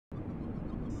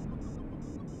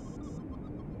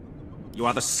You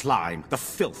are the slime, the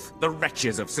filth, the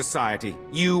wretches of society.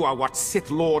 You are what Sith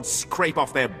Lords scrape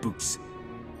off their boots.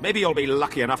 Maybe you'll be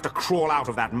lucky enough to crawl out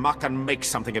of that muck and make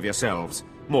something of yourselves.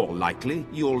 More likely,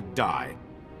 you'll die.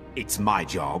 It's my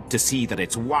job to see that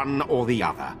it's one or the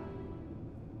other.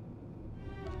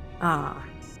 Ah,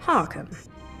 Harkun.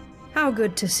 How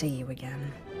good to see you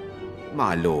again.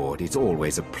 My lord, it's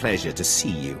always a pleasure to see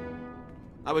you.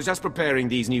 I was just preparing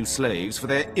these new slaves for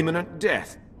their imminent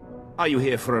death. Are you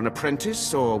here for an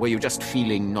apprentice, or were you just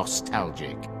feeling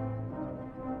nostalgic?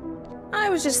 I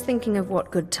was just thinking of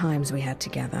what good times we had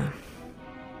together.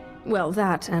 Well,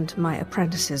 that and my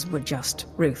apprentices were just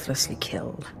ruthlessly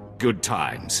killed. Good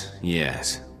times,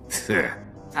 yes.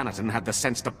 Thanaton had the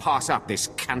sense to pass up this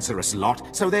cancerous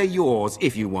lot, so they're yours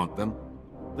if you want them.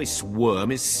 This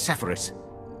worm is Sephiroth.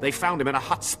 They found him in a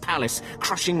Hutt's palace,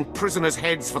 crushing prisoners'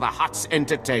 heads for the Hutt's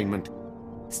entertainment.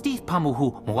 Steve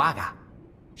Pamuhu Mwaga.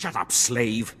 Shut up,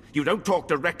 slave. You don't talk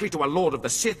directly to a Lord of the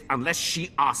Sith unless she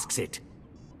asks it.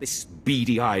 This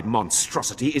beady-eyed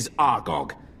monstrosity is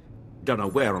Argog. Don't know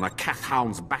where on a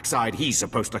cat-hound's backside he's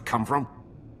supposed to come from.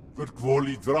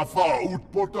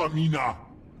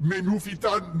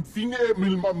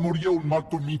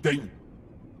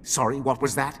 Sorry, what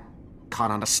was that?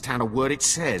 Can't understand a word it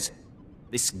says.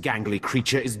 This gangly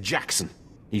creature is Jackson.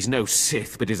 He's no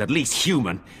Sith, but is at least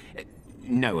human.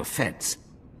 No offense.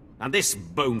 And this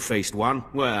bone-faced one,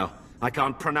 well, I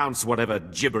can't pronounce whatever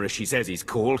gibberish he says he's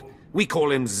called. We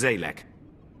call him Zalek.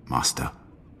 Master.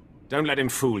 Don't let him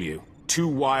fool you. Too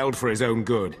wild for his own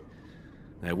good.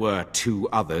 There were 2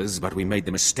 others, but we made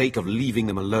the mistake of leaving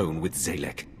them alone with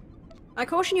Zalek. I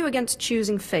caution you against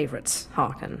choosing favorites,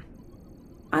 Harkun.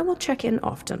 I will check in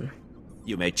often.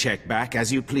 You may check back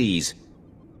as you please.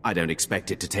 I don't expect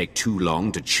it to take too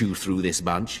long to chew through this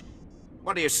bunch.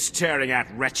 What are you staring at,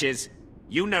 wretches?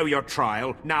 You know your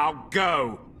trial. Now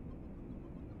go!